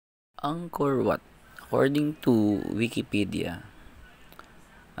Angkor Wat, according to Wikipedia,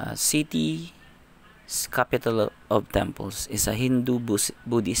 city's capital of temples, is a Hindu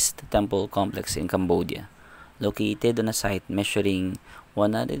Buddhist temple complex in Cambodia, located on a site measuring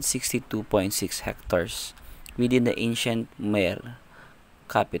 162.6 hectares within the ancient Khmer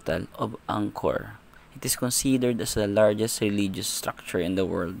capital of Angkor. It is considered as the largest religious structure in the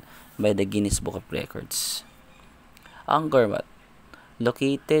world by the Guinness Book of Records. Angkor Wat,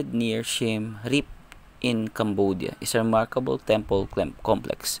 located near Siem Reap in Cambodia, is a remarkable temple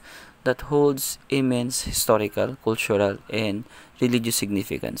complex that holds immense historical, cultural, and religious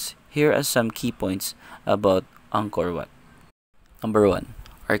significance. Here are some key points about Angkor Wat. Number 1.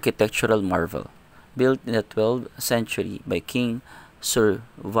 Architectural marvel. Built in the 12th century by King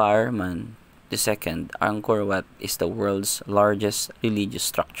Survarman II, Angkor Wat is the world's largest religious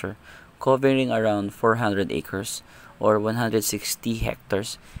structure, covering around 400 acres or 160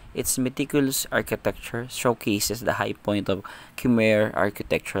 hectares. Its meticulous architecture showcases the high point of Khmer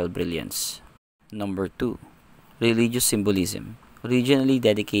architectural brilliance. Number 2. Religious symbolism. Originally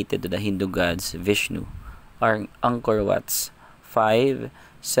dedicated to the Hindu gods Vishnu, Angkor Wat's 5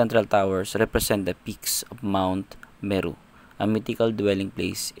 central towers represent the peaks of Mount Meru, a mythical dwelling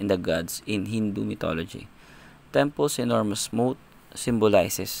place in the gods in Hindu mythology. Temple's enormous moat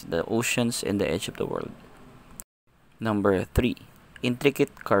symbolizes the oceans and the edge of the world. Number 3.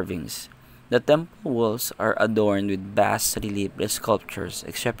 Intricate carvings. The temple walls are adorned with bas-relief sculptures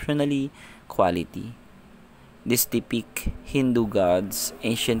exceptionally quality. These depict Hindu gods,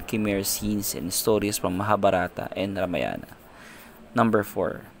 ancient Khmer scenes, and stories from Mahabharata and Ramayana. Number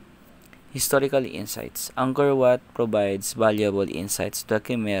 4. Historical insights. Angkor Wat provides valuable insights to the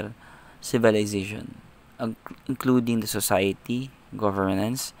Khmer civilization, including the society,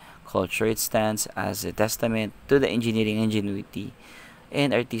 governance, culture. It stands as a testament to the engineering ingenuity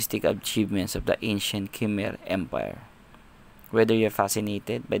and artistic achievements of the ancient Khmer Empire. Whether you're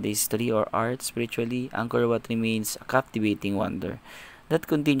fascinated by the history or art spiritually, Angkor Wat remains a captivating wonder that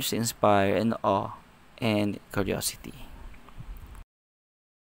continues to inspire and awe and curiosity.